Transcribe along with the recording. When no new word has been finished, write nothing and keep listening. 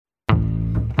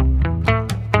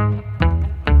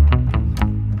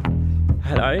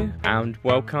Hello and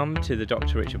welcome to the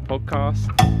Dr. Richard podcast,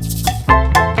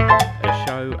 a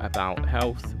show about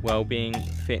health, well-being,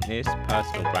 fitness,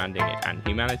 personal branding and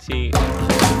humanity.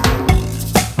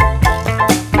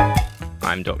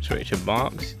 I'm Dr. Richard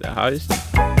Marks, the host.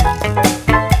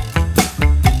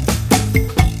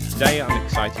 Today I'm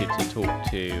excited to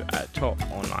talk to a top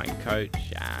online coach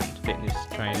and fitness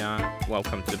trainer.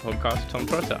 Welcome to the podcast, Tom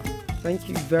Trotter. Thank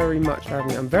you very much for having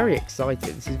me. I'm very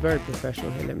excited. This is very professional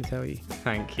here, let me tell you.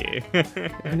 Thank you.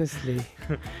 Honestly.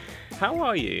 How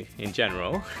are you in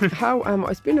general? How am I?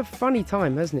 It's been a funny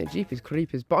time, hasn't it? Jeepers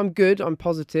creepers. But I'm good. I'm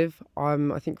positive.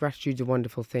 I think gratitude's a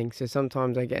wonderful thing. So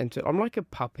sometimes I get into... I'm like a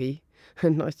puppy.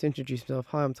 Nice to introduce myself.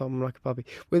 Hi, I'm Tom. I'm like a puppy.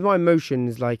 With my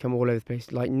emotions, like I'm all over the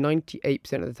place. Like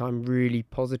 98% of the time, really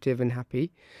positive and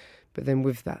happy. But then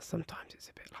with that, sometimes it's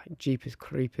a bit like jeepers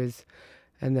creepers.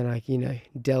 And then I,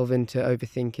 delve into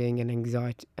overthinking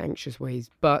and anxious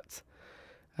ways. But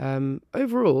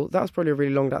overall, that was probably a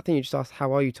really long day. I think you just asked,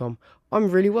 how are you, Tom? I'm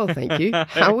really well, thank you.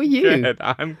 How are you? Good.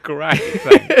 I'm great,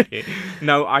 thank you.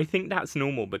 No, I think that's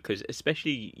normal because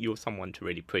especially you're someone to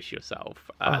really push yourself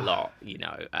a lot,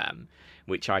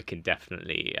 which I can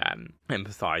definitely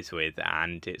empathise with.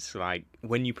 And it's like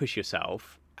when you push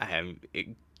yourself,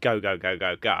 go.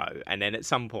 And then at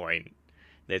some point,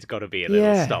 there's got to be a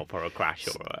little stop or a crash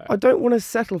or I don't want to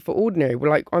settle for ordinary.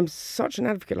 I'm such an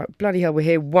advocate. Like, bloody hell, we're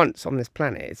here once on this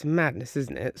planet. It's madness,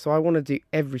 isn't it? So I want to do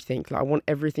everything. Like, I want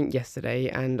everything yesterday,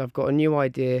 and I've got a new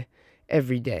idea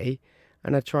every day,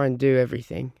 and I try and do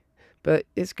everything. But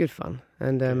it's good fun.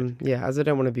 And, as I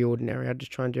don't want to be ordinary, I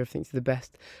just try and do everything to the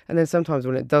best. And then sometimes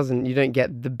when it doesn't, you don't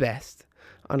get the best.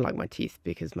 Unlike my teeth,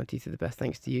 because my teeth are the best,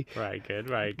 thanks to you. Very good.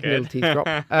 Little teeth drop.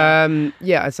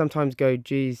 I sometimes go,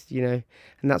 geez, and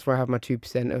that's where I have my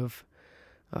 2% of,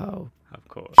 of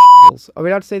course. Are we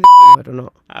allowed to say the word or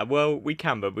not? Well, we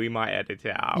can, but we might edit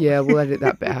it out. Yeah, we'll edit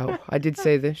that bit out. I did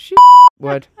say the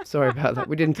word. Sorry about that.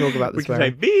 We didn't talk about the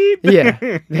swearing. We can say beep.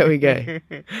 Yeah, there we go.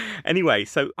 Anyway,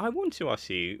 so I want to ask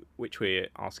you, which we're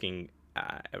asking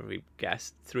every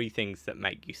guest, 3 things that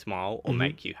make you smile or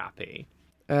make you happy.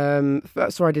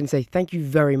 Sorry, I didn't say thank you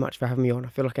very much for having me on. I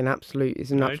feel like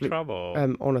it's an absolute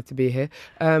honour to be here.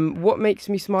 What makes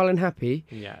me smile and happy?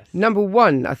 Yes. Number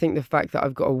 1, I think the fact that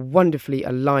I've got a wonderfully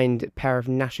aligned pair of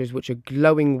gnashers which are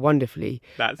glowing wonderfully.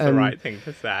 That's the right thing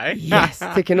to say. Yes,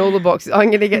 ticking all the boxes. I'm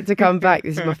going to get to come back.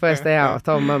 This is my first day out. I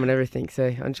told Mum and everything, so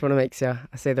I just want to make sure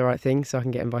I say the right thing so I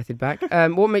can get invited back.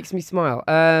 What makes me smile?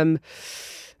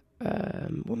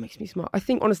 What makes me smile? I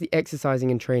think, honestly, exercising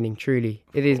and training, truly.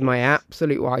 It is my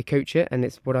absolute, I coach it, and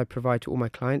it's what I provide to all my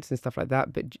clients and stuff like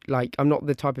that. But, I'm not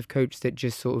the type of coach that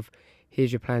just sort of,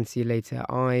 here's your plan, see you later.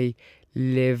 I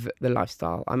live the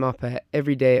lifestyle. I'm up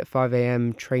every day at 5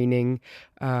 a.m. training,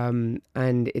 and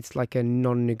it's like a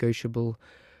non-negotiable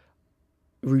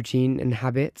routine and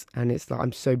habit. And it's like,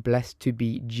 I'm so blessed to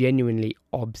be genuinely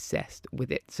obsessed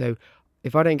with it. So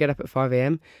if I don't get up at 5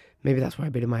 a.m., maybe that's where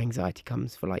a bit of my anxiety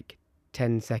comes for like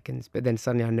 10 seconds. But then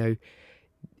suddenly I know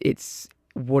it's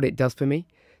what it does for me.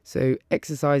 So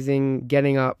exercising,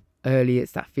 getting up early,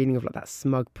 it's that feeling of like that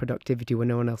smug productivity when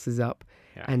no one else is up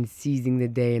and seizing the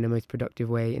day in a most productive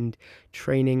way. And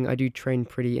training, I do train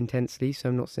pretty intensely. So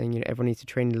I'm not saying, everyone needs to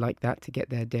train like that to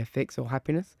get their fix or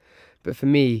happiness. But for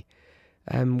me,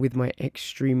 with my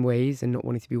extreme ways and not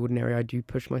wanting to be ordinary, I do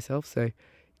push myself. So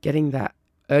getting that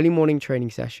early morning training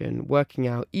session, working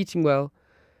out, eating well,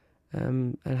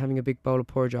 and having a big bowl of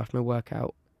porridge after my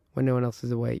workout when no one else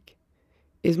is awake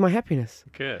is my happiness.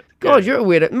 Good. God, you're a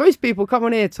weirdo. Most people come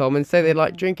on here, Tom, and say they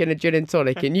like drinking a gin and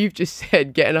tonic, and you've just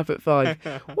said getting up at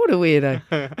 5. What a weirdo.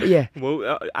 But yeah.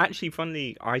 Well, actually,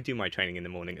 funnily, I do my training in the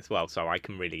morning as well, so I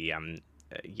can really,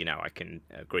 I can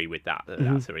agree with that.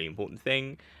 That's a really important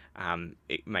thing.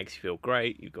 It makes you feel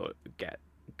great. You've got to get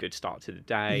good start to the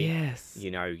day. Yes.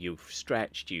 You've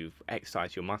stretched, you've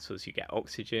exercised your muscles, you get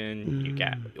oxygen,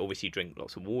 you obviously drink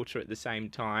lots of water at the same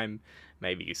time,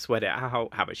 maybe you sweat it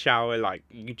out, have a shower,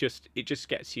 it just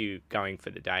gets you going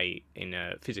for the day in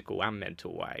a physical and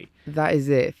mental way. That is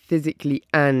it, physically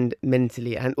and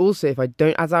mentally. And also, if I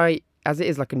don't, as it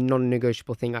is like a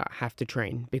non-negotiable thing, I have to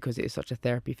train because it is such a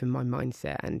therapy for my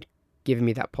mindset and giving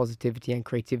me that positivity and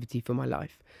creativity for my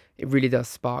life. It really does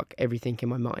spark everything in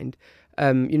my mind.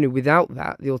 Without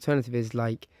that, the alternative is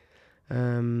I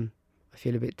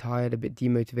feel a bit tired, a bit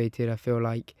demotivated. I feel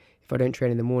like if I don't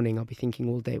train in the morning, I'll be thinking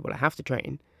all day, well, I have to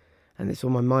train. And it's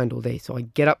on my mind all day. So I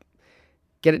get up,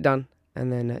 get it done.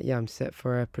 And then, I'm set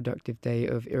for a productive day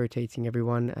of irritating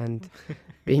everyone and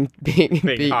being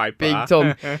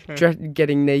Tom,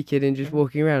 getting naked and just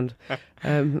walking around.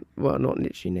 Well, not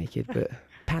literally naked, but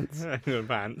pants. Your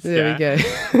pants. There we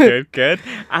go. Good.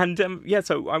 And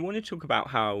so I want to talk about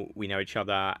how we know each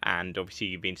other, and obviously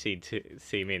you've been see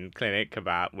me in clinic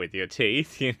about with your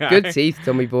teeth. You know, Good teeth,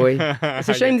 Tommy boy. It's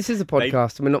a shame this is a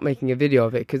podcast and we're not making a video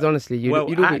of it, because honestly, you'd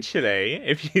all actually,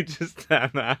 if you just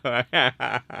stand that way,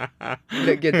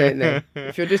 look good, don't they?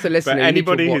 If you're just a listener, but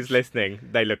anybody who's listening,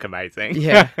 they look amazing.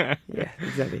 Yeah,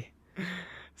 exactly.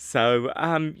 So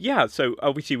so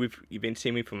obviously you've been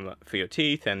seeing me for your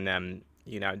teeth, and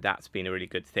that's been a really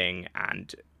good thing.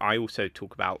 And I also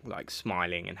talk about like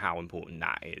smiling and how important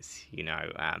that is.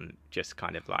 Just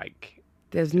kind of like.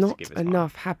 There's not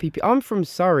enough happy people. I'm from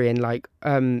Surrey, and like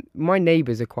my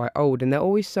neighbours are quite old, and they're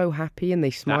always so happy and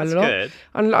they smile a lot. Good.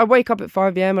 And I wake up at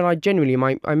 5 a.m. and I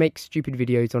genuinely I make stupid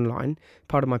videos online,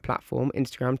 part of my platform,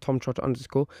 Instagram,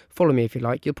 TomTrotter_. Follow me if you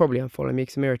like. You'll probably unfollow me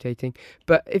because I'm irritating.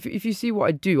 But if you see what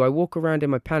I do, I walk around in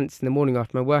my pants in the morning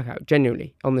after my workout,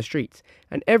 genuinely on the streets,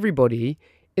 and everybody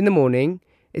in the morning,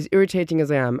 as irritating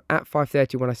as I am, at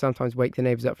 5:30 when I sometimes wake the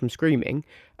neighbours up from screaming,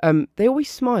 they always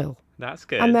smile. That's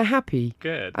good. And they're happy.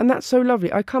 Good. And that's so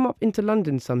lovely. I come up into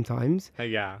London sometimes.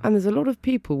 Yeah. And there's a lot of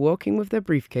people walking with their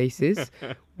briefcases.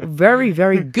 Very,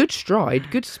 very good stride,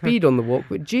 good speed on the walk.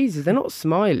 But Jesus, they're not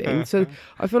smiling. So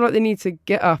I feel like they need to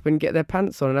get up and get their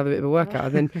pants on and have a bit of a workout.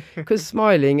 And then, because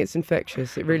smiling, it's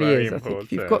infectious. It really Very is. important. I think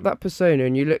if you've got that persona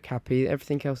and you look happy,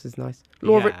 everything else is nice.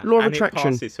 Law of attraction.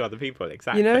 It passes to other people.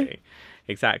 Exactly. You know?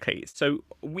 Exactly. So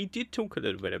we did talk a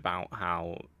little bit about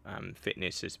how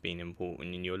fitness has been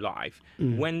important in your life.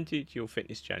 When did your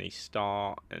fitness journey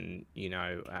start? And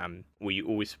were you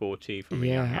always sporty from a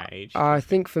young age? I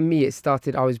think for me it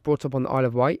started. I was brought up on the Isle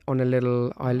of Wight, on a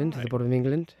little island at the bottom of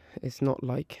England. It's not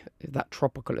like that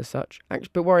tropical as such.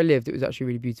 Actually, but where I lived, it was actually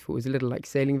really beautiful. It was a little like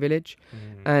sailing village,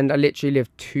 and I literally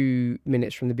lived 2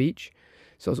 minutes from the beach,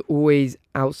 so I was always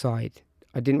outside.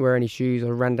 I didn't wear any shoes. I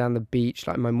ran down the beach.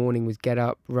 Like my morning was get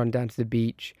up, run down to the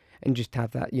beach, and just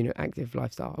have that, active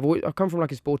lifestyle. I've come from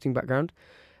like a sporting background.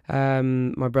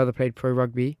 My brother played pro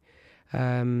rugby,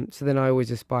 so then I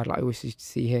always aspired. Like I always used to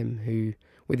see him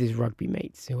with his rugby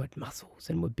mates who had muscles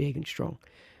and were big and strong,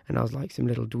 and I was like some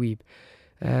little dweeb.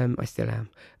 I still am,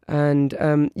 and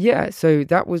so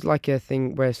that was like a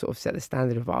thing where I sort of set the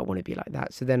standard of I want to be like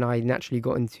that. So then I naturally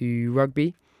got into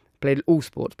rugby, played all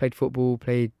sports, played football,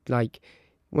 played like.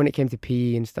 When it came to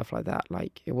PE and stuff like that,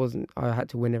 like it wasn't, I had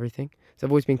to win everything. So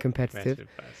I've always been competitive.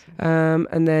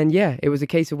 And then, it was a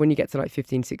case of when you get to like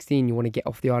 15, 16, you want to get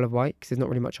off the Isle of Wight because there's not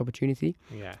really much opportunity.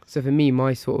 Yeah. So for me,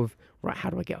 my sort of, how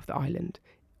do I get off the island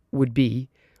would be,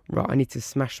 I need to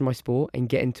smash my sport and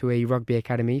get into a rugby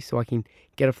academy so I can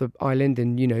get off the island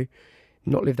and,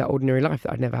 not live that ordinary life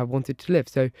that I'd never have wanted to live.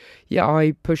 So,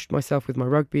 I pushed myself with my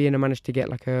rugby and I managed to get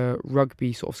like a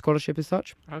rugby sort of scholarship as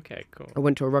such. Okay, cool. I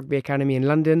went to a rugby academy in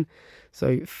London.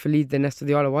 So, fled the nest of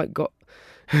the Isle of Wight, got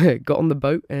on the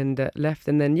boat and left.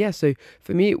 And then, so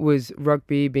for me, it was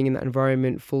rugby, being in that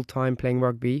environment, full-time playing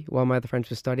rugby while my other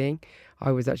friends were studying.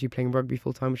 I was actually playing rugby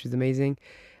full-time, which was amazing.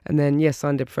 And then,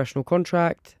 signed a professional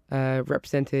contract,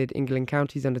 represented England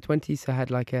counties under 20. So I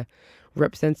had like a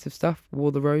representative stuff,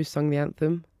 wore the rose, sung the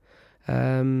anthem.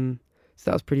 So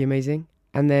that was pretty amazing.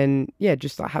 And then,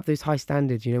 just like have those high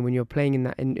standards, when you're playing in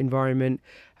that environment.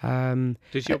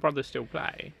 Does your brother still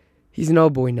play? He's an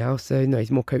old boy now, so no,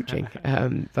 he's more coaching.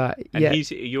 But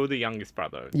you're the youngest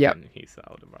brother. Yeah. He's the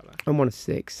older brother. I'm one of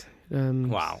 6.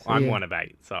 Wow, so I'm one of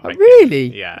 8. So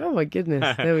really? Yeah. Oh my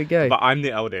goodness. There we go. But I'm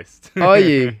the oldest. Are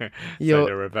you? You're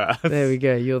the reverse. There we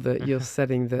go. You're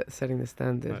setting the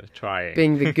standard. Trying.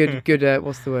 Being the good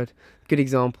what's the word? Good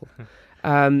example.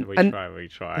 We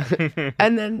try.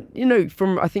 And then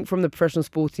from the professional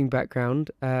sporting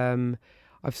background,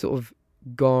 I've sort of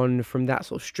gone from that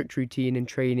sort of strict routine and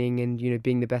training and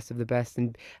being the best of the best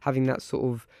and having that sort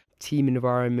of team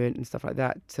environment and stuff like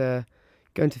that to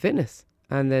go into fitness.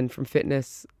 And then from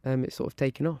fitness, it's sort of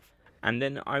taken off. And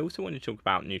then I also want to talk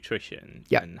about nutrition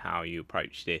and how you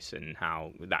approach this and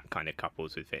how that kind of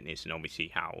couples with fitness and obviously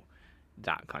how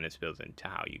that kind of spills into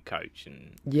how you coach.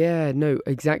 And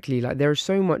exactly. Like there is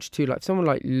so much to, like, if someone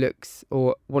like looks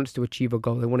or wants to achieve a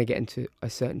goal, they want to get into a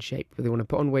certain shape, but they want to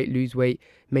put on weight, lose weight,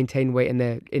 maintain weight, and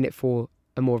they're in it for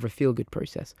a more of a feel-good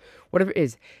process. Whatever it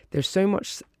is, there's so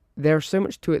much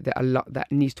to it that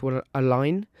needs to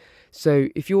align. So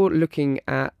if you're looking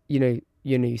at, you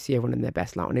see everyone in their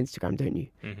best light on Instagram, don't you?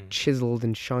 Mm-hmm. Chiseled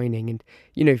and shining. And,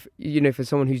 for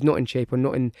someone who's not in shape or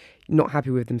not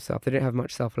happy with themselves, they don't have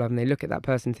much self-love, and they look at that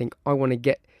person and think, I want to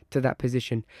get to that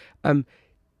position.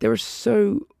 There is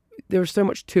so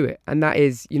much to it. And that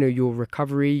is, your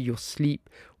recovery, your sleep.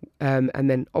 And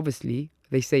then obviously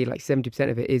they say like 70%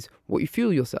 of it is what you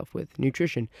fuel yourself with,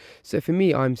 nutrition. So for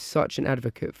me, I'm such an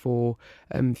advocate for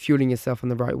fueling yourself in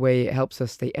the right way. It helps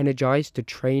us stay energized to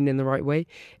train in the right way.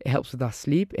 It helps with our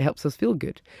sleep. It helps us feel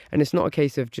good. And it's not a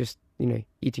case of just,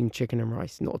 eating chicken and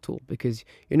rice, not at all, because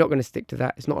you're not going to stick to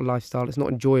that. It's not a lifestyle. It's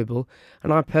not enjoyable.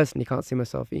 And I personally can't see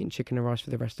myself eating chicken and rice for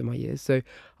the rest of my years. So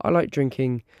I like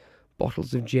drinking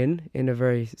bottles of gin in a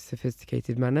very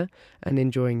sophisticated manner and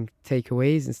enjoying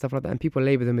takeaways and stuff like that. And people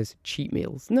label them as cheat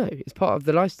meals. No, it's part of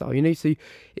the lifestyle, so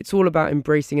it's all about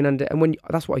embracing and when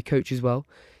that's what I coach as well.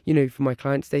 For my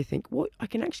clients, they think, well, I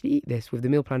can actually eat this with the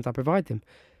meal plans I provide them.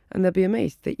 And they'll be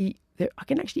amazed. I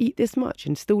can actually eat this much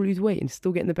and still lose weight and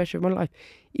still get in the best shape of my life.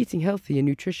 Eating healthy and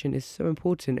nutrition is so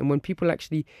important. And when people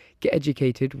actually get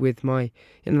educated with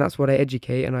that's what I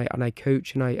educate and I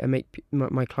coach and I make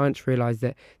my clients realize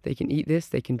that they can eat this,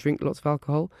 they can drink lots of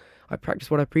alcohol. I practice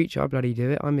what I preach. I bloody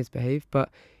do it. I misbehave. But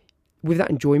with that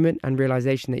enjoyment and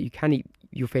realization that you can eat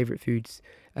your favorite foods,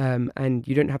 and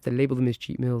you don't have to label them as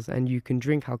cheat meals, and you can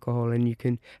drink alcohol and you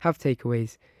can have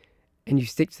takeaways, and you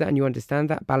stick to that and you understand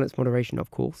that, balance, moderation,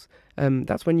 of course,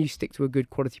 that's when you stick to a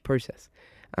good quality process.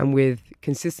 And with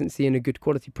consistency in a good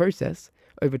quality process,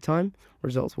 over time,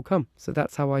 results will come. So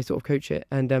that's how I sort of coach it.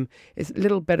 And it's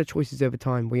little better choices over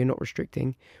time where you're not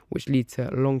restricting, which lead to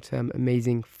long-term,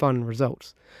 amazing, fun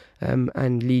results,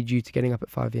 and lead you to getting up at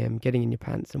 5 a.m., getting in your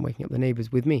pants and waking up the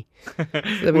neighbours with me. So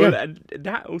there we go. And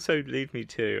that also leads me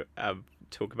to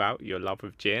talk about your love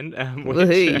of gin.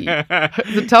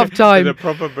 It's a tough time. The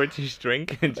proper British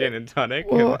drink, gin and tonic.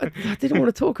 Well, I didn't want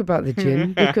to talk about the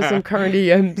gin because I'm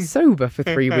currently sober for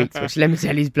 3 weeks, which let me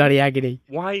tell you is bloody agony.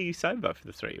 Why are you sober for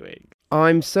the 3 weeks?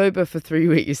 I'm sober for 3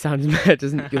 weeks. It sounds mad,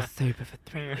 doesn't it? You're sober for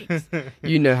 3 weeks.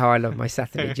 You know how I love my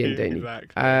Saturday gin, don't you?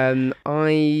 Exactly.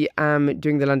 I am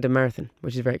doing the London Marathon,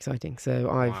 which is very exciting. So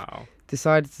I've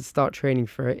decided to start training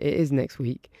for it. It is next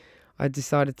week. I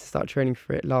decided to start training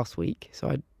for it last week. So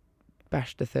I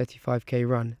bashed a 35k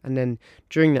run. And then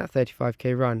during that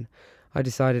 35k run, I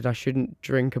decided I shouldn't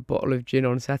drink a bottle of gin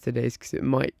on Saturdays because it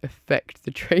might affect the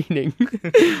training.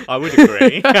 I would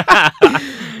agree.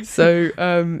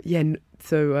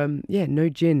 No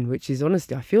gin, which is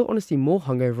I feel more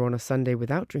hungover on a Sunday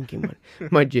without drinking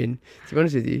my gin, to be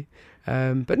honest with you.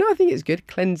 But no, I think it's good,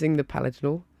 cleansing the palate and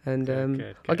all. And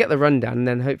good. I'll get the rundown, and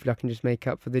then hopefully I can just make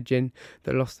up for the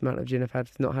lost amount of gin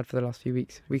I've not had for the last few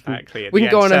weeks. We can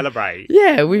go on celebrate.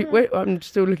 I'm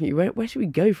still looking at you. Where should we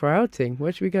go for our outing?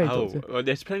 Where should we go? Well,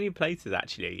 there's plenty of places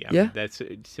actually. There's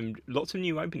lots of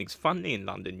new openings. Funnily in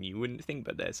London, you wouldn't think,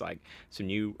 but there's like some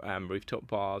new rooftop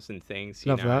bars and things.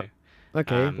 Love that.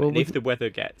 Okay. And if the weather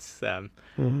gets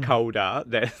colder,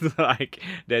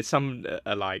 there's some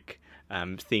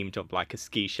themed of like a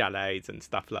ski chalets and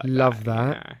stuff like that. Love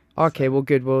that. Okay, well,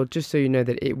 good. Well, just so you know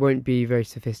that it won't be very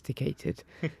sophisticated,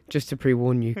 just to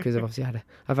pre-warn you, because I've obviously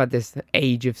I've had this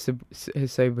age of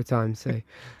sober time, so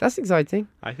that's exciting.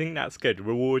 I think that's good.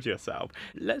 Reward yourself.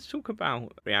 Let's talk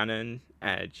about Rhiannon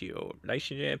and your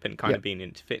relationship and kind of being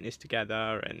into fitness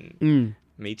together and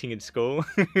meeting in school.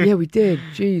 Yeah, we did.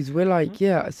 Jeez, we're like,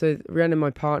 so Rhiannon,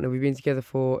 my partner, we've been together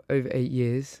for over 8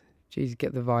 years. Jeez,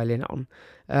 get the violin on.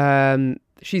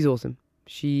 She's awesome.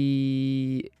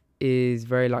 She is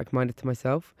very like-minded to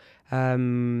myself. I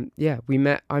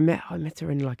met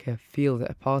her in like a field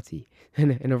at a party,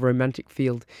 in a romantic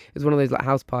field. It was one of those like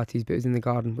house parties, but it was in the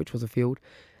garden, which was a field.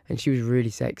 And she was really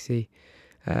sexy.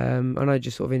 And I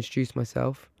just sort of introduced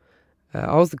myself.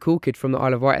 I was the cool kid from the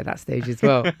Isle of Wight at that stage as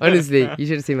well. Honestly, you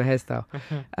should have seen my hairstyle.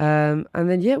 And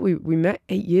then, we met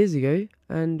 8 years ago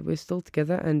and we're still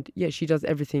together. And she does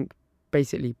everything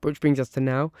basically, which brings us to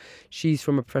now. She's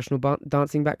from a professional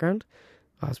dancing background.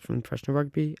 I was from professional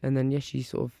rugby. And then, she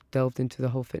sort of delved into the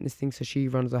whole fitness thing. So she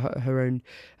runs her own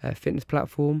fitness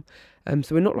platform.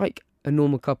 So we're not like a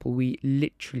normal couple. We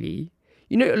literally...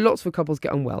 lots of couples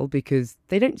get on well because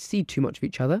they don't see too much of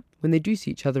each other. When they do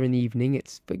see each other in the evening,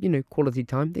 it's, quality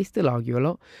time. They still argue a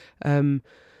lot. And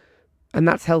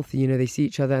that's healthy. They see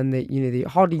each other and they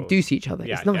hardly do see each other.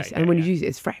 It's nice. And when you use it,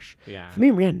 it's fresh. Yeah. For me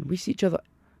and Rhiannon, we see each other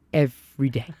every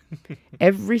day.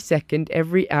 Every second,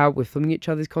 every hour, we're filming each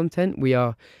other's content. We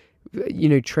are,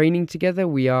 training together.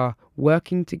 We are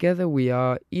working together. We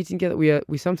are eating together.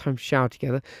 We sometimes shower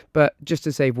together, but just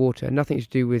to save water. Nothing to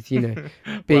do with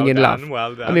being in love.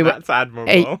 Well done. I mean, that's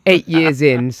admirable. 8 years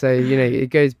in, so it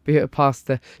goes past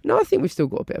the. No, I think we've still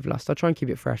got a bit of lust. I try and keep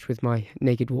it fresh with my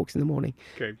naked walks in the morning.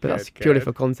 But that's purely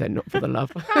for content, not for the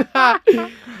love.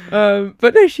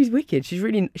 But no, she's wicked.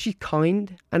 She's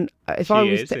kind, and if I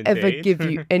was to ever give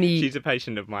you any, she's a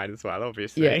patient of mine as well,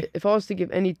 obviously. Yeah, if I was to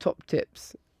give any top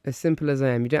tips. As simple as I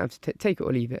am, you don't have to take it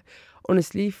or leave it.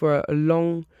 Honestly, for a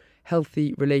long,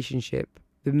 healthy relationship,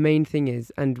 the main thing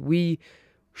is, and we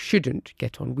shouldn't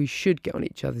get on. We should get on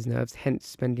each other's nerves, hence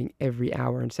spending every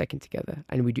hour and second together,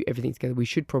 and we do everything together. We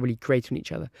should probably grate on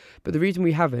each other. But the reason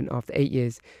we haven't after 8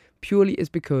 years purely is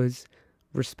because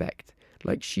respect.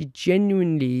 Like, she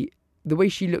genuinely, the way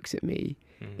she looks at me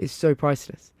is so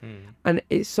priceless. And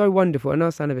it's so wonderful. I know I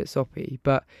sound a bit soppy,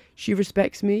 but she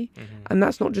respects me. And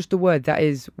that's not just a word. That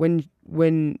is when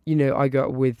you know, I go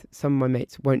out with some of my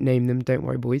mates, won't name them, don't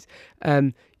worry, boys.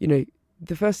 You know,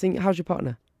 the first thing, how's your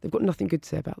partner? They've got nothing good to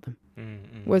say about them.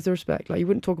 Where's the respect? Like, you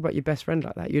wouldn't talk about your best friend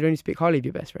like that. You'd only speak highly of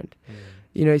your best friend.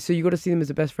 You know, so you got to see them as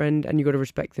a best friend, and you got to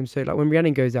respect them. So, like, when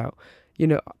Rhiannon goes out, you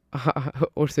know,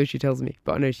 also she tells me,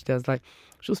 but I know she does, like,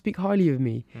 she'll speak highly of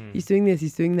me. He's doing this,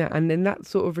 he's doing that. And then that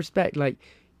sort of respect, like,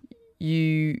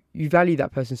 you value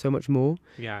that person so much more.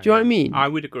 Yeah. Do you know what I mean? I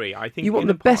would agree. I think you want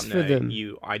the best for them.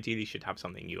 You ideally should have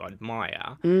something you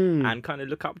admire and kind of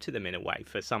look up to them in a way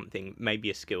for something,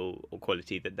 maybe a skill or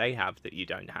quality that they have that you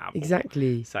don't have.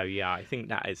 Exactly. So yeah, I think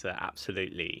that is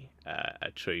absolutely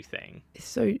a true thing. It's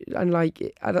so, and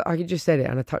like, I just said it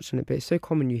and I touched on it, but it's so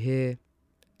common. You hear,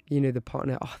 you know, the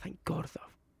partner, oh, thank God I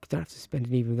don't have to spend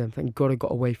an evening with them. Thank God I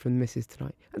got away from the missus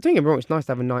tonight. And don't get me wrong, it's nice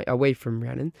to have a night away from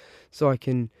Rhiannon, so I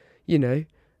can, you know,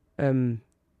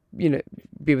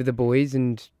 be with the boys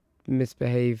and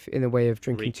misbehave in the way of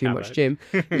drinking too much gin.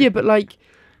 Yeah, but like,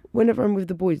 whenever I'm with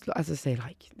the boys, as I say,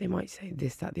 like, they might say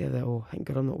this, that, the other, or thank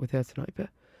God I'm not with her tonight. But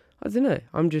I don't know.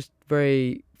 I'm just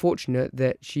very fortunate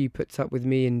that she puts up with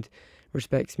me and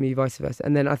respects me, vice versa.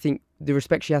 And then I think the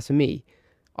respect she has for me,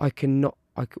 I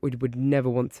would never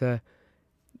want to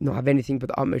not have anything but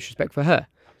the utmost respect for her.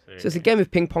 So it's a game of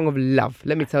ping pong of love,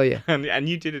 let me tell you. And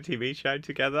you did a TV show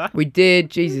together? We did,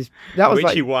 Jesus. That was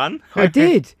Which you won? I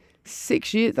did.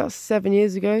 6 years, that was 7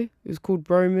 years ago. It was called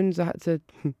Bromans. I had to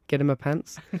get him a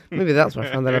pants. Maybe that's where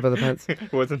I found that other pants.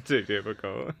 It wasn't too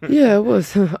difficult. Yeah, it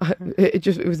was.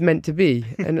 It was meant to be.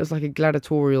 And it was like a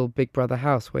gladiatorial Big Brother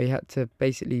house where you had to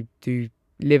basically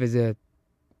live as a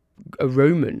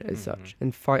Roman as such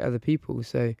and fight other people.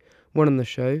 So won on the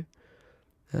show.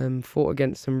 Fought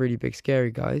against some really big scary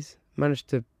guys, managed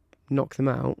to knock them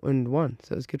out and won,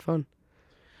 so it was good fun.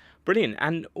 Brilliant.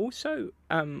 And also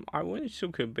I wanted to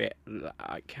talk a bit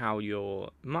like how your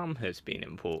mum has been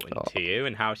important to you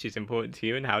and how she's important to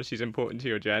you and how she's important to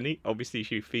your journey. Obviously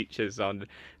she features on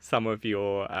some of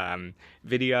your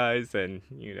videos and,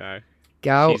 you know,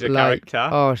 she's a character.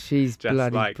 Oh, she's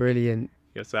bloody like brilliant.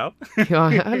 Yourself?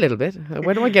 A little bit.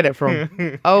 Where do I get it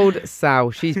from? Old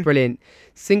Sal. She's brilliant.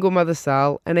 Single mother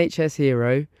Sal, NHS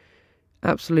hero.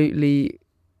 Absolutely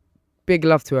big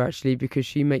love to her, actually, because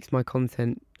she makes my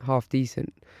content half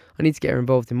decent. I need to get her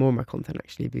involved in more of my content,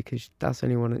 actually, because that's the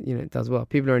only one, you know, it does well.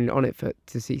 People are only on it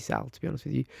to see Sal, to be honest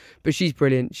with you. But she's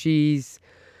brilliant. She's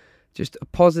just a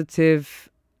positive,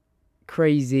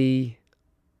 crazy,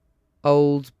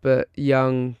 old but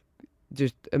young,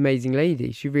 just amazing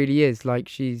lady. She really is. Like,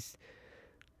 she's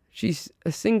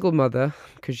a single mother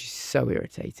because she's so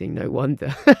irritating, no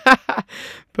wonder.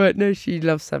 But no, she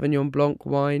loves Sauvignon Blanc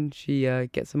wine. She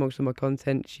gets amongst all my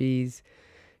content. She's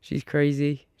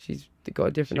crazy. She's got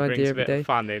a different idea every day. She brings a bit of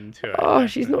fun into it. Oh,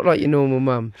 she's not like your normal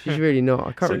mum. She's really not.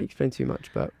 I can't really explain too much,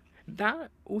 but that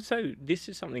also, this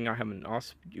is something I haven't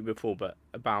asked you before, but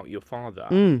about your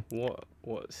father.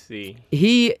 What's the...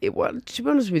 Well, to be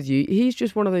honest with you, he's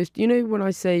just one of those, you know, when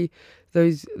I say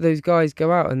those guys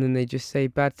go out and then they just say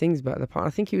bad things about their partner,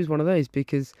 I think he was one of those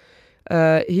because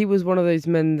he was one of those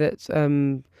men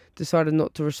that decided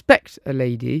not to respect a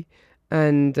lady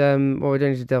and, well, I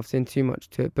don't need to delve in too much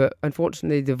to it, but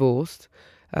unfortunately divorced.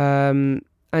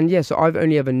 And yeah, so I've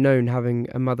only ever known having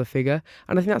a mother figure,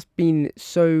 and I think that's been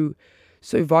so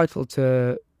vital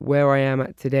to where I am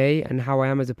at today and how I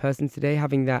am as a person today,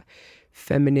 having that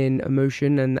feminine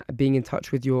emotion and being in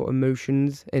touch with your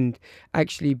emotions. And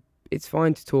actually, it's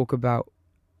fine to talk about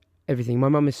everything. My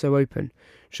mum is so open.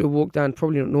 She'll walk down,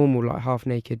 probably not normal, like half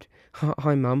naked.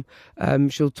 Hi, mum.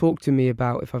 She'll talk to me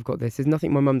about if I've got this. There's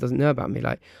nothing my mum doesn't know about me.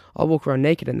 Like, I'll walk around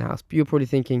naked in the house, but you're probably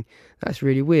thinking that's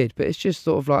really weird. But it's just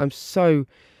sort of like I'm so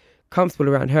comfortable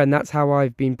around her, and that's how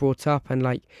I've been brought up. And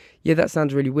like, yeah, that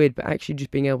sounds really weird, but actually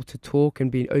just being able to talk and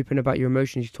being open about your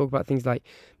emotions. You talk about things like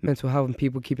mental health, and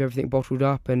people keep everything bottled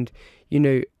up. And, you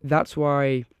know, that's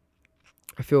why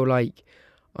I feel like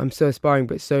I'm so aspiring,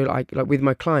 but so like with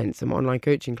my clients and my online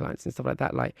coaching clients and stuff like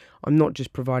that, like I'm not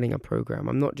just providing a program.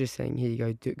 I'm not just saying, here you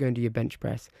go, go and do your bench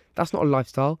press. That's not a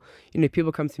lifestyle. You know,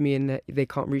 people come to me and they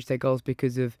can't reach their goals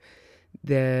because of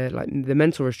their the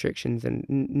mental restrictions, and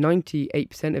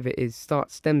 98% of it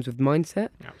stems with mindset.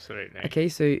 Absolutely. Okay,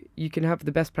 so you can have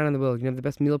the best plan in the world, you can have the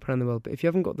best meal plan in the world, but if you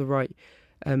haven't got the right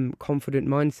confident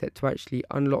mindset to actually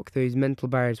unlock those mental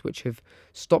barriers which have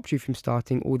stopped you from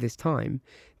starting all this time,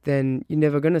 then you're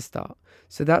never going to start.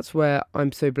 So that's where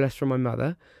I'm so blessed from my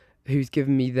mother, who's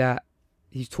given me that.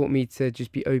 He's taught me to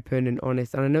just be open and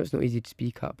honest. And I know it's not easy to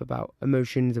speak up about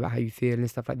emotions, about how you feel and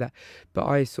stuff like that. But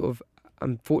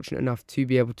I'm fortunate enough to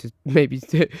be able to maybe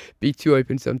be too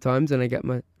open sometimes, and I get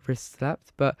my wrist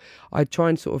slapped. But I try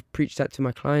and sort of preach that to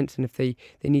my clients. And if they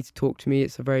need to talk to me,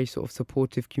 it's a very sort of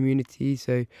supportive community.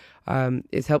 So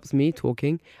it helps me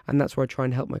talking. And that's where I try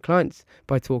and help my clients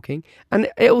by talking. And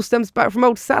it all stems back from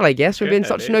old Sal, I guess, from being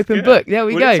such an open book. There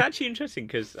we go. It's actually interesting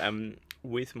because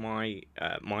with my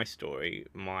story,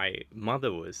 my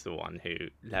mother was the one who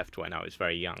left when I was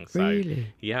very young. So Really?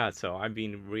 yeah, so I've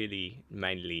been really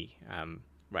mainly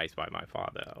raised by my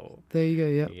father. There you go.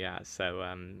 Yeah. Yeah. So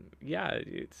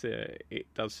it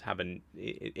does have an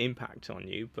impact on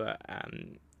you, but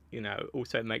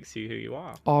also it makes you who you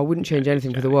are. Oh, I wouldn't change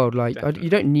anything for the world. Like,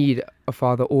 you don't need a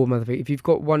father or mother figure. If you've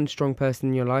got one strong person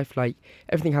in your life, like,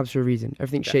 everything happens for a reason.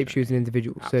 Everything shapes you as an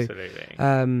individual. Absolutely.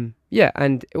 So, yeah,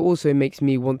 and it also makes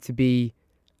me want to be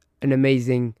an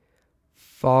amazing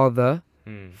father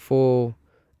for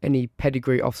any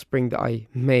pedigree offspring that I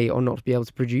may or not be able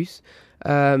to produce.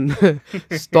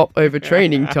 Stop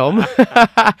overtraining, Tom.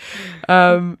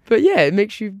 But yeah, it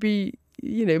makes you be.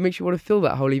 It makes you want to fill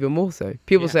that hole even more so.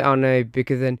 People say, oh no,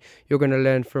 because then you're going to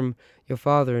learn from your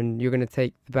father and you're going to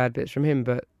take the bad bits from him.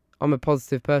 But I'm a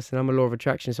positive person. I'm a law of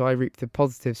attraction. So I reap the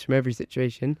positives from every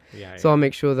situation. I'll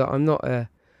make sure that I'm not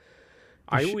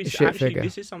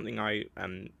this is something I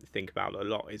think about a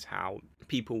lot, is how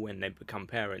people, when they become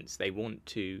parents, they want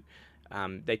to,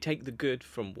 they take the good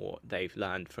from what they've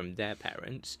learned from their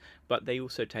parents, but they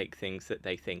also take things that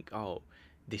they think, oh,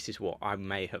 this is what I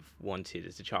may have wanted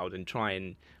as a child, and try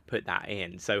and put that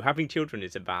in. So having children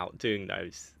is about doing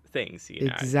those things,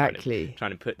 exactly,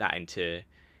 trying to put that into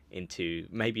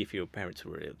maybe if your parents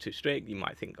were a little too strict, you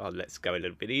might think, oh, let's go a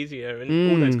little bit easier,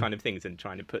 and all those kind of things, and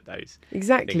trying to put those things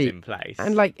in place.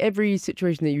 And like every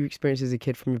situation that you experience as a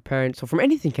kid from your parents or from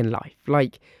anything in life,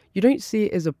 like, you don't see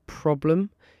it as a problem.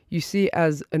 You see it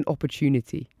as an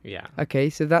opportunity. Yeah. Okay,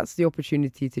 so that's the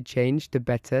opportunity to change, to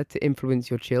better, to influence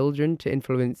your children, to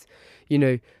influence,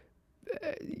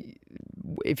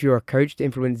 if you're a coach, to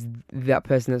influence that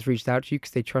person that's reached out to you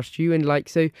because they trust you. And like,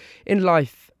 so in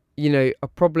life, a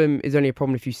problem is only a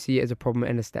problem if you see it as a problem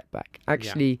and a step back.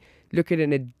 Actually, look at it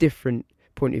in a different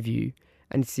point of view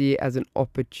and see it as an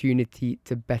opportunity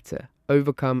to better,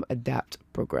 overcome, adapt,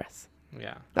 progress.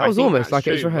 Yeah, that was almost like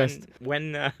it was rehearsed.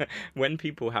 When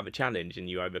people have a challenge and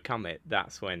you overcome it,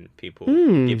 that's when people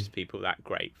gives people that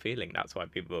great feeling. That's why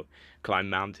people climb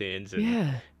mountains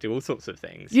and do all sorts of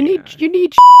things. You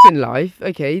need in life,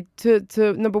 okay,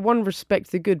 to number one,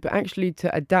 respect the good, but actually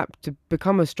to adapt to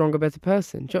become a stronger, better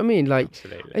person. Do you know what I mean? Like,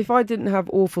 absolutely. If I didn't have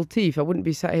awful teeth, I wouldn't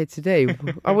be sat here today.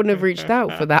 I wouldn't have reached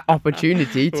out for that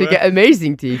opportunity to get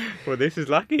amazing teeth. Well, this is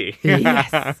lucky.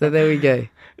 Yes. So there we go.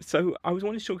 So I was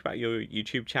wanting to talk about your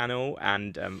YouTube channel,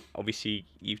 and obviously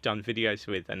you've done videos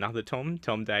with another Tom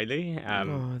Daly.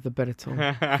 The better Tom,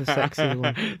 the sexy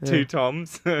one. Yeah. Two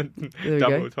Toms,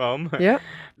 double Tom. Yeah.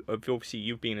 Obviously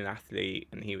you've been an athlete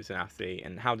and he was an athlete,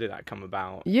 and how did that come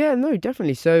about? Yeah, no,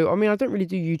 definitely. So, I mean, I don't really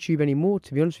do YouTube anymore,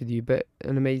 to be honest with you, but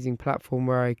an amazing platform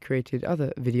where I created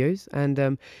other videos. And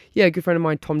a good friend of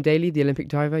mine, Tom Daly, the Olympic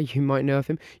diver, you might know of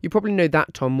him. You probably know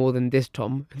that Tom more than this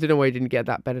Tom. I don't know why you didn't get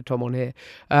that better Tom on here.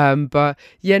 But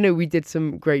yeah, no, we did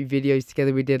some great videos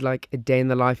together. We did like a day in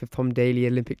the life of Tom Daly,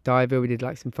 Olympic diver. We did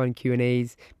like some fun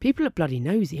Q&As. People are bloody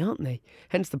nosy, aren't they?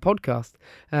 Hence the podcast.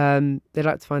 They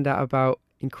like to find out about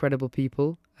incredible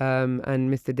people.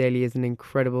 And Mr. Daly is an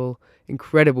incredible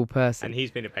person. And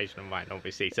he's been a patient of mine,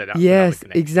 obviously. So that's yes,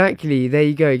 exactly. There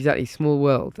you go. Exactly. Small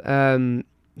world.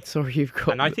 Sorry, you've got.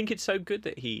 And I think it's so good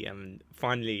that he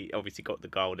finally obviously got the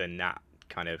gold, and that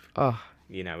kind of.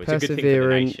 It's a good thing for the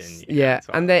nation. Yeah,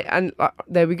 and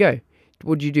there we go.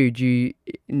 What do you do? Do you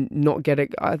not get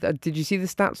it? Did you see the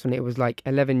stats on it? It was like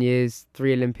 11 years,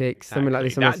 3 Olympics, something like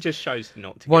this. That just shows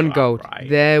not to one give gold. Up, right?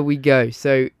 There we go.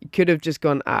 So you could have just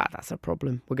gone, that's a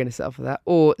problem. We're going to settle for that.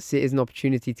 Or see it as an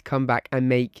opportunity to come back and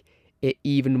make it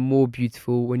even more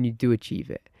beautiful when you do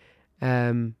achieve it.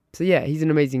 So yeah, he's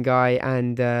an amazing guy,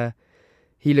 and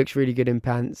he looks really good in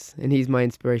pants, and he's my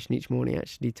inspiration each morning,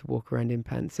 actually, to walk around in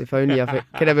pants. If only I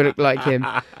could ever look like him.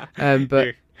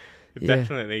 But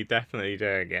definitely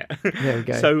doing it. There we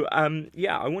go. So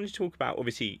I wanted to talk about,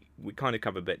 obviously we kind of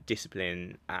covered, but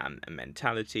discipline and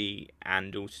mentality,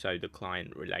 and also the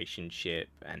client relationship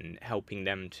and helping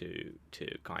them to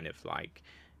kind of like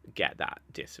get that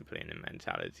discipline and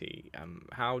mentality.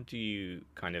 How do you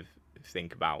kind of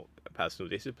think about personal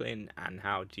discipline, and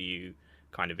how do you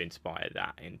kind of inspire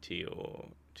that into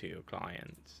your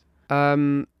clients?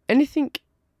 Anything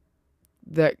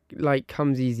that like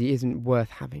comes easy isn't worth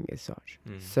having as such.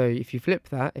 So if you flip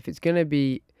that, if it's gonna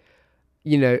be,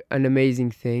 an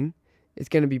amazing thing, it's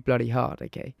gonna be bloody hard,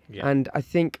 okay? Yeah. And I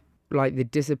think like the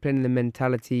discipline and the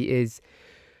mentality is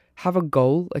have a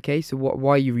goal, okay? So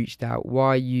why you reached out,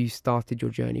 why you started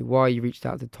your journey, why you reached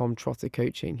out to Tom Trotter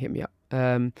Coaching, hit me up.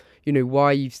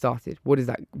 Why you've started. What is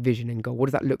that vision and goal? What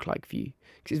does that look like for you?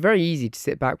 Because it's very easy to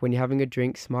sit back when you're having a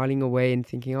drink, smiling away and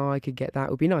thinking, oh, I could get that. It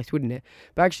would be nice, wouldn't it?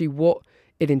 But actually what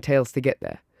it entails to get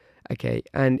there, okay?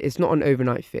 And it's not an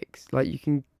overnight fix. Like you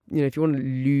can, if you want to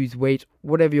lose weight,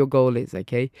 whatever your goal is,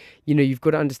 okay? You've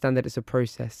got to understand that it's a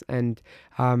process. And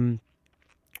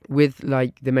with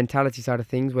like the mentality side of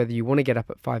things, whether you want to get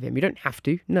up at 5 a.m, you don't have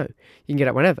to. No, you can get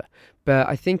up whenever. But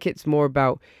I think it's more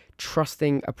about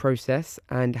trusting a process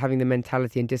and having the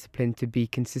mentality and discipline to be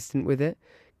consistent with it.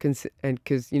 And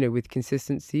because, with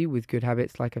consistency, with good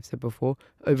habits, like I've said before,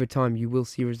 over time you will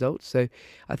see results. So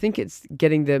I think it's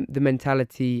getting the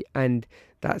mentality and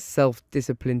that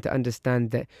self-discipline to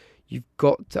understand that you've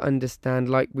got to understand,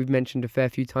 like we've mentioned a fair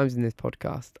few times in this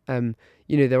podcast,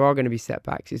 there are going to be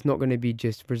setbacks. It's not going to be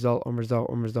just result on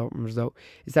result on result on result.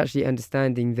 It's actually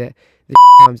understanding that the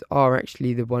times are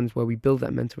actually the ones where we build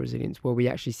that mental resilience, where we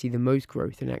actually see the most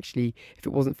growth. And actually, if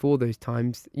it wasn't for those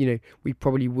times, we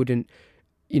probably wouldn't,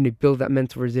 build that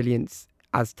mental resilience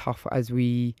as tough as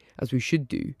we should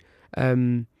do.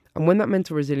 And when that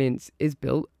mental resilience is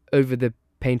built over the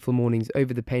painful mornings,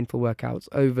 over the painful workouts,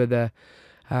 over the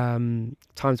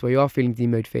times where you are feeling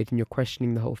demotivated and you're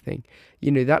questioning the whole thing,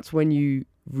 that's when you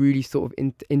really sort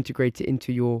of integrate it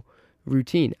into your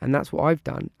routine. And that's what I've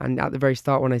done. And at the very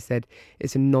start, when I said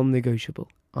it's a non-negotiable,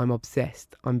 I'm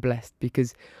obsessed, I'm blessed,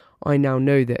 because I now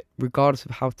know that regardless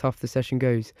of how tough the session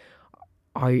goes,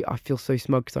 I feel so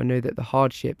smug because I know that the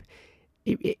hardship,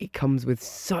 it comes with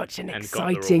such an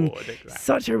exciting,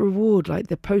 such a reward. Like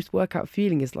the post-workout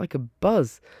feeling is like a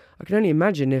buzz. I can only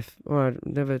imagine if,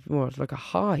 it's like a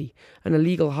high, an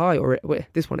illegal high, or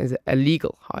this one is a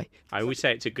legal high. I always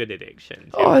say it's a good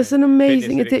addiction. Oh, it's an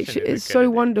amazing addiction. It's so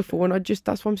wonderful. And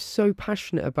that's why I'm so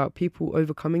passionate about people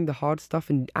overcoming the hard stuff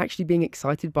and actually being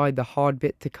excited by the hard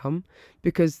bit to come.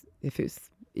 Because if it's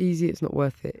easy, it's not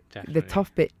worth it. Definitely. The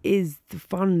tough bit is the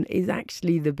fun, is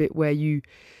actually the bit where you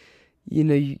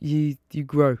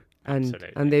grow. And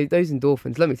those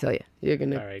endorphins, let me tell you, you're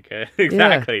gonna very good.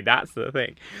 Exactly, yeah. That's the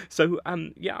thing. So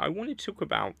I wanted to talk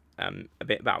about a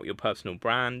bit about your personal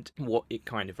brand, what it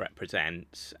kind of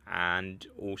represents, and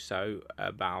also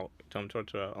about Tom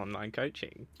Trotter online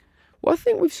coaching. Well, I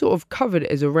think we've sort of covered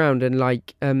it as around, and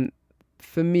like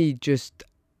for me, just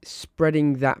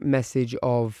spreading that message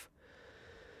of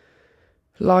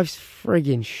life's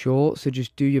friggin' short, so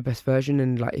just do your best version.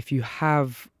 And like if you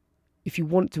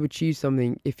want to achieve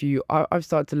something, I've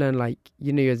started to learn, like,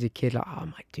 as a kid, like, I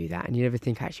might do that. And you never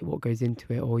think actually what goes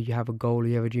into it, or you have a goal or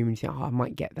you have a dream and you think, I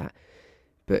might get that.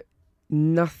 But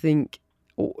nothing,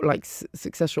 or like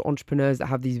successful entrepreneurs that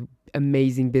have these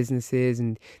amazing businesses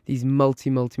and these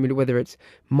multi-million, whether it's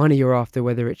money you're after,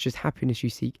 whether it's just happiness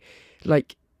you seek,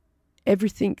 like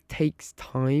everything takes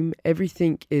time.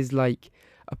 Everything is like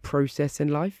a process in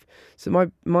life.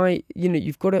 So my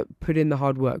you've got to put in the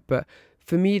hard work, but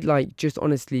for me, like, just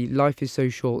honestly, life is so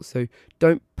short. So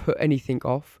don't put anything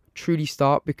off. Truly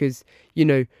start, because,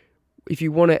 if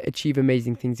you want to achieve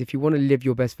amazing things, if you want to live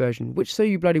your best version, which so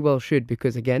you bloody well should,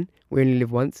 because again, we only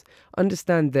live once,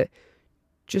 understand that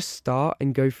just start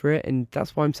and go for it. And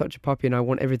that's why I'm such a puppy and I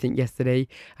want everything yesterday.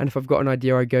 And if I've got an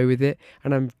idea, I go with it.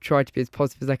 And I'm trying to be as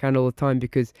positive as I can all the time,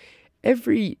 because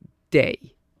every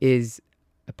day is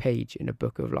a page in a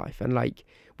book of life. And like,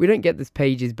 we don't get these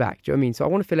pages back. Do you know what I mean? So I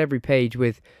want to fill every page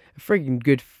with a frigging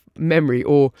good memory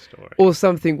or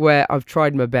something where I've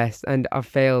tried my best and I've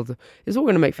failed. It's all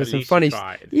going to make for some funny.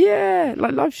 Yeah,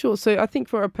 like life's short. So I think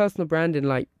for a personal brand and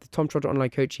like the Tom Trotter online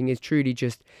coaching is truly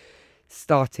just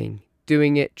starting,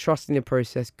 doing it, trusting the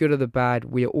process, good or the bad.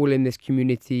 We are all in this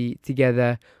community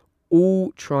together,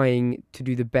 all trying to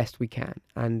do the best we can.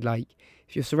 And like,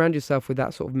 if you surround yourself with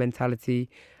that sort of mentality,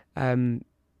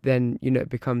 then, it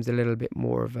becomes a little bit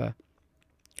more of a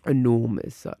norm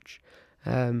as such.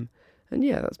 And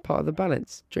yeah, that's part of the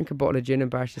balance. Drink a bottle of gin,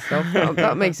 embarrass yourself.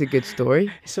 That makes a good story.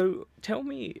 So tell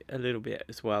me a little bit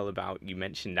as well about, you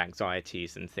mentioned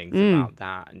anxieties and things about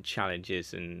that, and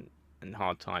challenges and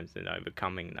hard times and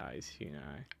overcoming those,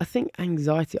 I think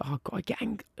anxiety, I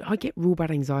get real bad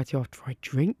anxiety after I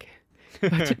drink.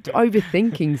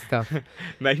 Overthinking stuff.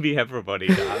 Maybe everybody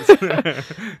does.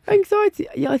 Anxiety,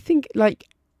 yeah, I think like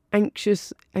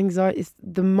anxious, anxiety.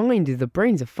 The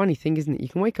brain's a funny thing, isn't it? You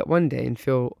can wake up one day and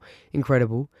feel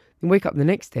incredible, then wake up the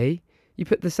next day, you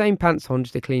put the same pants on,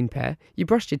 just a clean pair, you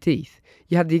brushed your teeth,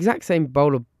 you had the exact same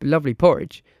bowl of lovely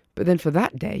porridge, but then for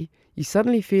that day, you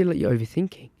suddenly feel like you're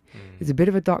overthinking. There's a bit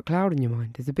of a dark cloud in your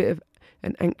mind. There's a bit of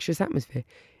an anxious atmosphere.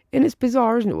 And it's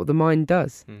bizarre, isn't it, what the mind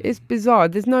does? It's bizarre.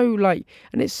 There's no,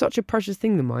 and it's such a precious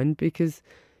thing, the mind, because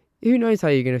who knows how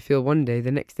you're going to feel one day,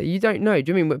 the next day. You don't know.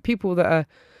 Do you know what I mean? But people that are,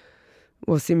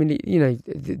 well, seemingly,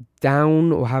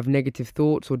 down or have negative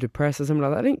thoughts or depressed or something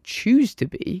like that, they don't choose to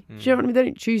be. Do you know what I mean? They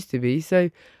don't choose to be. So,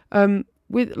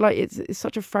 it's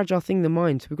such a fragile thing, the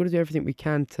mind. So we've got to do everything we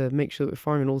can to make sure that we're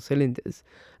firing on all cylinders.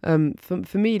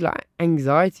 For me,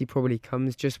 anxiety probably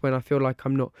comes just when I feel like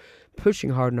I'm not pushing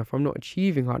hard enough, or I'm not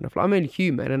achieving hard enough. I'm only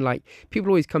human, and people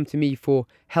always come to me for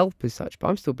help as such, but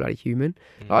I'm still bloody human.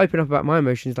 I open up about my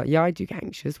emotions, I do get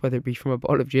anxious, whether it be from a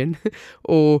bottle of gin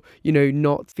or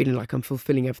not feeling like I'm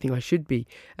fulfilling everything I should be.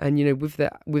 And with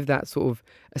that sort of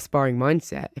aspiring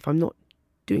mindset, if I'm not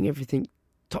doing everything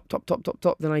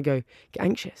top, then I get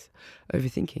anxious,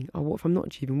 overthinking. Oh, what if I'm not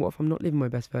achieving? What if I'm not living my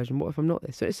best version? What if I'm not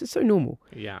this? So it's just so normal.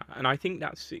 Yeah, and I think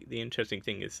that's the interesting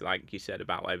thing is, like you said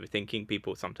about overthinking,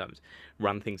 people sometimes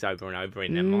run things over and over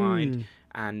in their mind,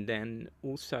 and then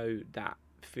also that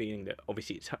feeling that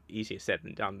obviously it's easier said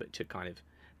than done, but to kind of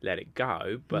let it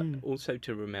go, but also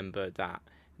to remember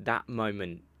that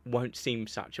moment won't seem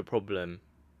such a problem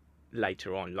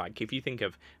later on. Like, if you think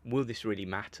of, will this really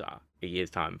matter a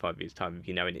year's time, 5 years time,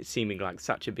 and it's seeming like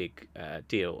such a big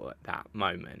deal at that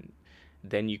moment,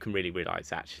 then you can really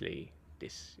realize actually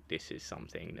this is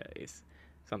something that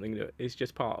is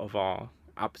just part of our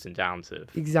ups and downs of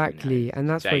and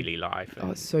that's daily life.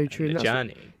 It's so true. And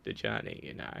the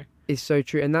journey. It's so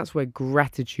true, and that's where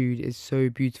gratitude is so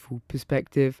beautiful.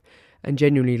 Perspective, and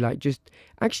genuinely just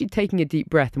actually taking a deep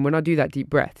breath. And when I do that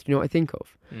deep breath, do you know what I think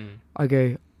of? I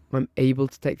go, I'm able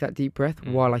to take that deep breath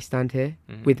while I stand here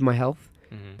with my health,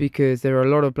 because there are a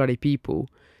lot of bloody people,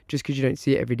 just because you don't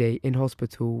see it every day, in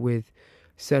hospital with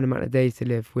a certain amount of days to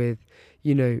live, with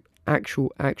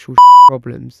actual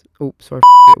problems. Oh, sorry,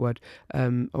 word. I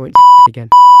won't again.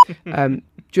 Do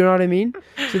you know what I mean?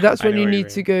 So that's when you need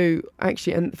to go,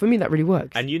 actually, and for me that really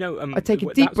works. And I take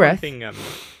a deep breath. One thing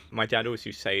my dad always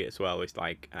used to say as well is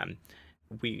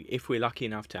if we're lucky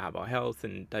enough to have our health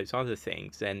and those other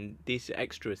things, then these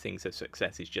extra things of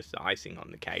success is just the icing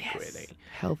on the cake, really.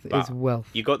 Health is wealth.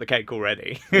 You got the cake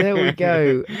already. There we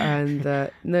go. And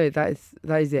no, that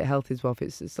is it. Health is wealth.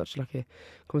 It's such a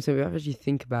conversation. If you actually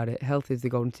think about it, health is the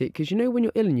golden ticket. Because when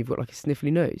you're ill and you've got a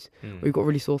sniffly nose, or you've got a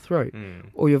really sore throat,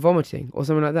 or you're vomiting, or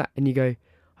something like that, and you go,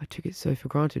 I took it so for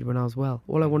granted when I was well.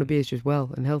 All I want to be is just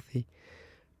well and healthy.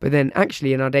 But then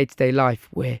actually in our day-to-day life,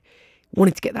 we're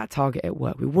wanted to get that target at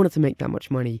work. We wanted to make that much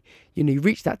money. You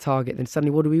reach that target, then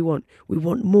suddenly what do we want? We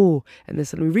want more. And then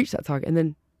suddenly we reach that target, and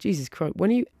then, Jesus Christ, when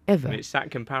are you ever? And it's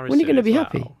that comparison. When are you going to be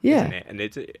happy? Yeah. Isn't it? And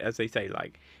it's, as they say,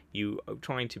 you are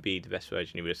trying to be the best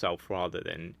version of yourself rather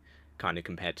than kind of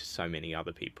compared to so many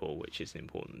other people, which is an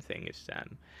important thing.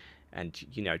 And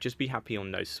just be happy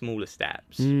on those smaller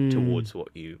steps towards what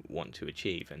you want to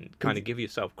achieve, and kind of give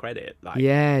yourself credit.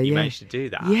 You managed to do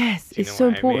that. Yes, it's so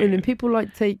important. I mean? And people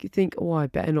think, oh, I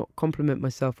better not compliment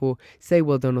myself or say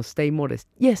well done or stay modest.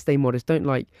 Yes, stay modest.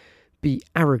 Don't be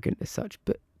arrogant as such,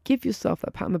 but give yourself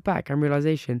that pat on the back and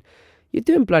realization you're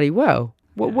doing bloody well.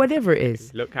 Whatever it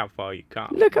is. Look how far you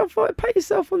come. Look how far. Pat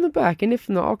yourself on the back, and if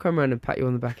not, I'll come around and pat you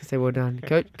on the back and say well done,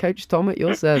 Coach Tom at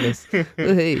your service.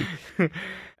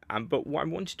 But I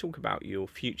want to talk about your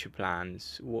future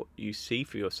plans, what you see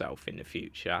for yourself in the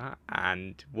future,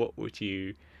 and what would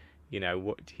you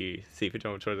see for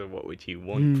Trotter? What would you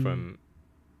want from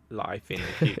life in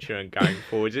the future and going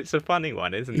forward? It's a funny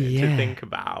one, isn't it, to think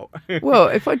about? Well,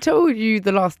 if I told you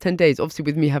the last 10 days, obviously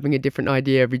with me having a different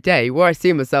idea every day, where I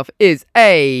see myself is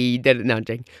no, I'm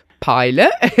joking.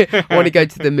 Pilot. I want to go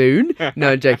to the moon.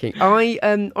 No, I'm joking. I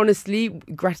honestly,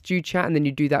 gratitude chat, and then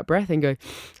you do that breath and go,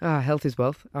 health is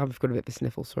wealth. I've got a bit of a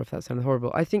sniffle. Sorry if that sounded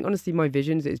horrible. I think honestly my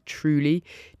visions is truly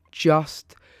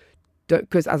just,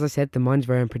 because as I said, the mind's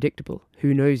very unpredictable.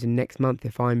 Who knows in next month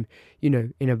if I'm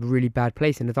in a really bad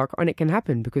place in the dark, and it can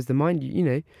happen because the mind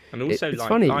and also it's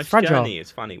funny, life's it's fragile. Journey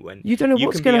is funny when you don't know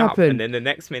what's going to happen, and then the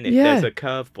next minute there's a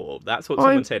curveball. That's what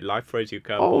someone said, life throws you a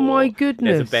curveball. Oh my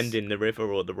goodness, there's a bend in the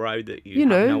river or the road that you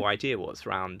have no idea what's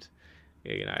around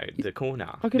the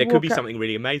corner. There could be something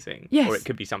really amazing, or it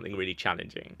could be something really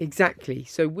challenging. Exactly.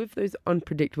 So with those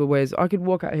unpredictable ways, I could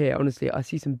walk out here, honestly, I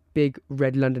see some big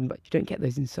red London, but you don't get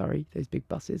those in Surrey, those big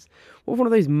buses. What if one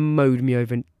of those mowed me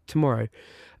over tomorrow?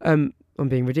 I'm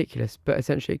being ridiculous, but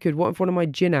essentially it could. What if one of my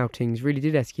gin outings really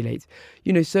did escalate?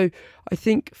 So I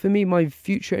think for me, my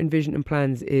future and vision and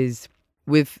plans is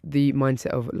with the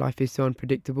mindset of life is so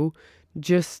unpredictable.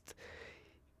 Just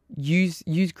use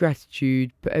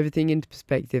gratitude, put everything into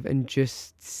perspective, and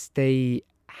just stay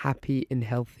happy and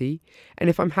healthy. And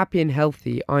if I'm happy and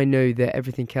healthy, I know that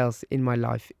everything else in my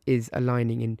life is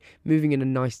aligning and moving in a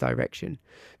nice direction.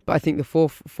 But I think the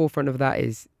forefront of that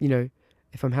is,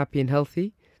 if I'm happy and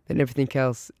healthy, then everything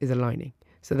else is aligning.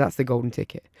 So that's the golden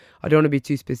ticket. I don't want to be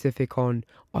too specific on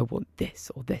I want this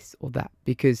or that,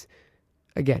 because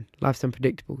again, life's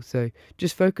unpredictable. So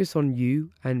just focus on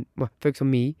you and focus on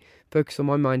me, focus on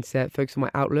my mindset, focus on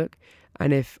my outlook.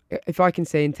 And if I can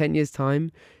say in 10 years'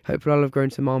 time, hopefully I'll have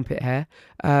grown some armpit hair,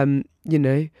 I'm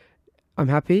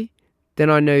happy, then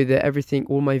I know that everything,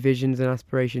 all my visions and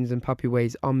aspirations and puppy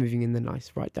ways are moving in the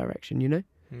nice, right direction,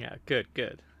 Yeah,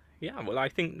 good. Yeah, well, I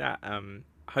think that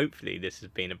hopefully this has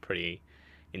been a pretty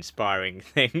inspiring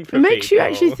thing for people. It makes you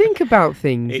actually think about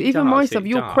things. Even myself,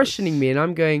 you're does. questioning me and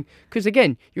I'm going, because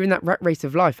again, you're in that rat race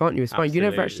of life, aren't you? Aspiring. You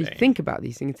never actually Absolutely. think about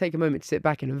these things and take a moment to sit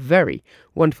back in a very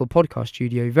wonderful podcast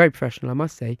studio, very professional, I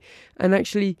must say, and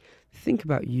actually think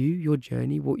about you, your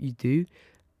journey, what you do,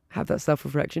 have that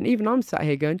self-reflection. Even I'm sat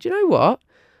here going, do you know what?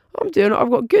 I've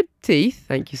got good teeth,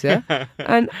 thank you, sir.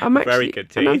 And I'm actually, Very good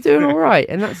teeth. and I'm doing all right.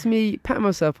 And that's me patting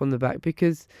myself on the back,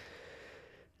 because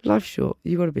life's short.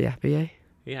 You got to be happy, eh?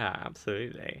 Yeah,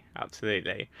 absolutely.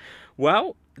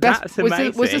 Well, that's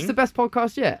amazing. Was this the best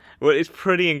podcast yet? Well, it's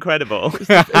pretty incredible. It's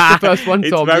the first one,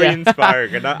 Tom. It's very yeah.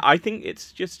 inspiring, and I think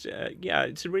it's just,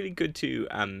 it's really good to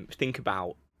think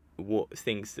about what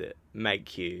things that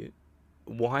make you,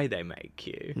 why they make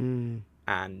you,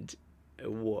 and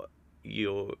what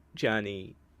your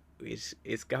journey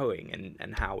is going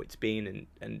and how it's been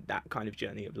and that kind of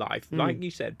journey of life. Like you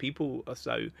said, people are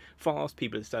so fast,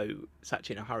 people are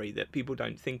such in a hurry that people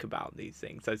don't think about these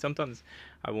things. So sometimes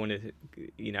I want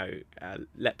to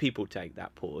let people take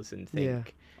that pause and think.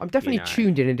 Yeah. I'm definitely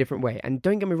tuned in a different way. And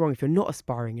don't get me wrong, if you're not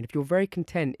aspiring and if you're very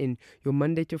content in your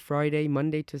Monday to Friday,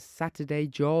 Monday to Saturday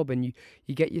job, and you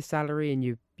get your salary and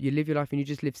you live your life and you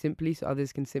just live simply so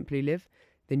others can simply live,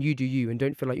 then you do you and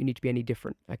don't feel like you need to be any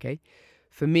different, okay?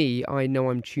 For me, I know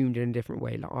I'm tuned in a different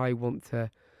way. Like, I want to,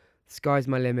 sky's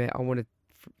my limit. I want to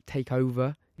take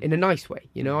over in a nice way.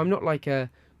 I'm not like a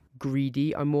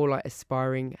greedy. I'm more like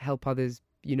aspiring, help others,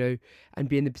 and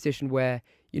be in the position where,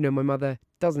 my mother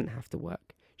doesn't have to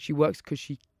work. She works because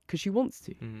she wants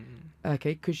to.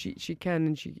 Okay, because she can,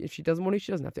 and if she doesn't want to,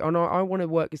 she doesn't have to. I want to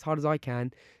work as hard as I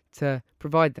can to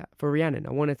provide that for Rhiannon.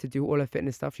 I want her to do all her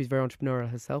fitness stuff. She's very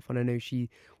entrepreneurial herself, and I know she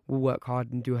will work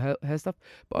hard and do her stuff.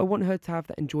 But I want her to have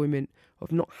that enjoyment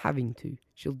of not having to.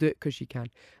 She'll do it because she can.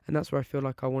 And that's where I feel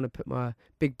like I want to put my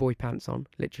big boy pants on,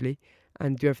 literally,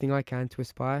 and do everything I can to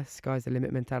aspire, sky's the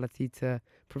limit mentality, to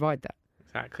provide that.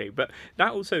 Exactly. But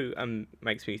that also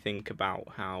makes me think about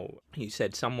how you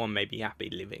said someone may be happy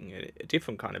living a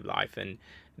different kind of life, and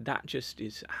that just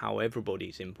is how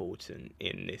everybody's important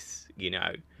in this,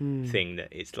 thing that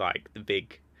it's like the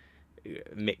big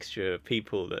mixture of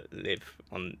people that live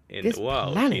in this the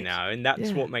world, planet. And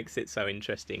that's what makes it so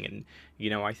interesting.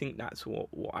 And, I think that's what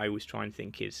I always try and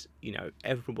think is,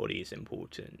 everybody is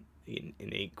important in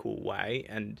an equal way.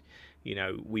 And,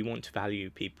 we want to value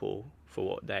people for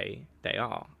what they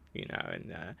are,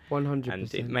 and 100%.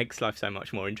 and it makes life so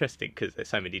much more interesting because there's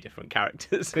so many different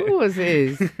characters. Of course it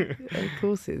is. Of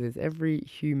course it is. Every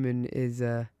human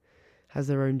has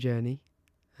their own journey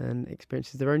and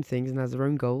experiences their own things and has their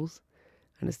own goals,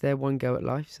 and it's their one go at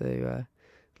life. So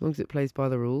as long as it plays by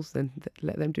the rules, then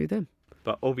let them do them.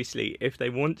 But obviously, if they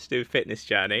want to do a fitness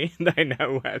journey, they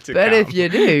know where to But come. if you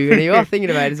do, and you are thinking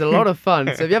about it, it's a lot of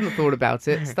fun. So if you haven't thought about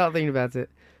it, start thinking about it.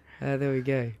 There we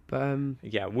go. But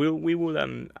yeah, we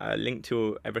will link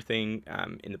to everything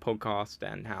in the podcast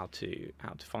and how to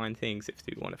find things if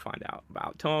you want to find out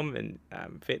about Tom and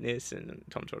fitness and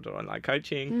Tom Trotter online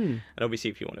coaching, and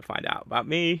obviously if you want to find out about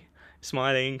me,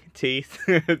 smiling, teeth,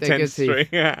 dentistry.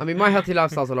 Teeth. I mean, my healthy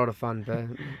lifestyle's a lot of fun, but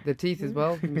the teeth as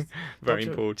well. Very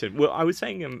important. Well, I was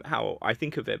saying how I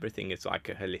think of everything as like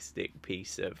a holistic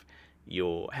piece of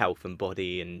your health and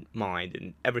body and mind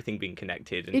and everything being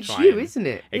connected. And it's you, isn't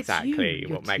it? Exactly. It's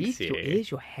what your makes teeth, you. your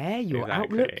ears, your hair, your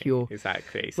exactly. outlook,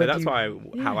 Exactly. So that's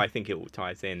how I think it all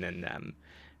ties in, and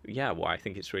why I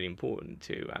think it's really important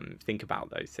to think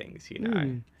about those things.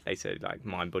 They say like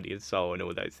mind, body, and soul, and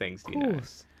all those things. Of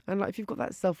course. And like, if you've got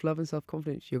that self-love and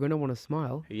self-confidence, you're going to want to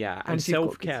smile. Yeah, and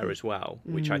self-care as well,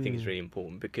 which I think is really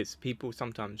important, because people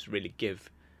sometimes really give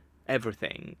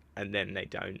everything and then they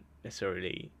don't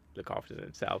necessarily look after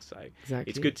themselves. So exactly.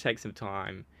 It's good to take some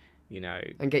time, you know,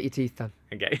 And get your teeth done.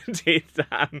 and get your teeth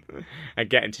done and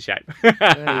get into shape.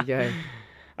 There you go.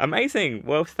 Amazing.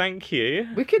 Well, thank you.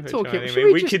 We could for talk. joining Should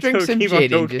me. we just drink some keep on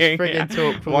gin and just talking. friggin'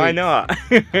 talk for Why weeks? not?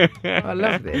 I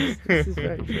love this. This is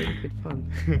very, very good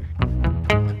fun.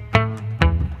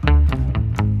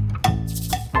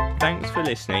 Thanks for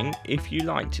listening. If you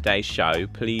liked today's show,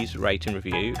 please rate and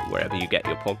review wherever you get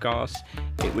your podcasts.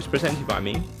 It was presented by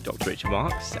me, Dr. Richard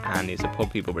Marks, and is a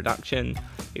Pod People production.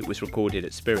 It was recorded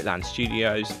at Spiritland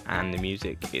Studios, and the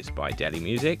music is by Delhi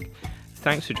Music.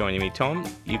 Thanks for joining me, Tom.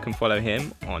 You can follow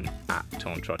him on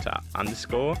 @TomTrotter_,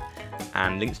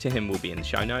 and links to him will be in the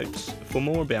show notes. For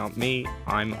more about me,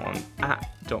 I'm on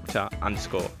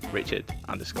 @Dr_Richard_.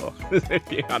 There's a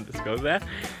few underscores there.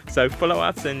 So follow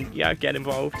us and get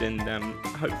involved, and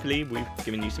hopefully we've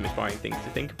given you some inspiring things to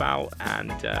think about,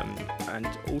 and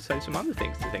also some other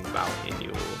things to think about in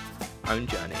your own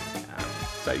journey.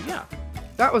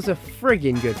 That was a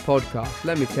frigging good podcast,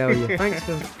 let me tell you. Thanks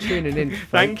for tuning in. Folks.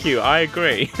 Thank you, I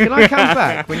agree. Can I come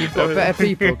back when you've got better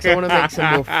people? Because I want to make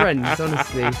some more friends,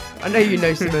 honestly. I know you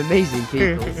know some amazing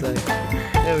people, so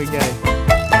there we go.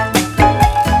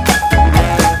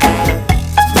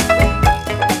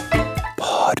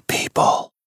 Pod People.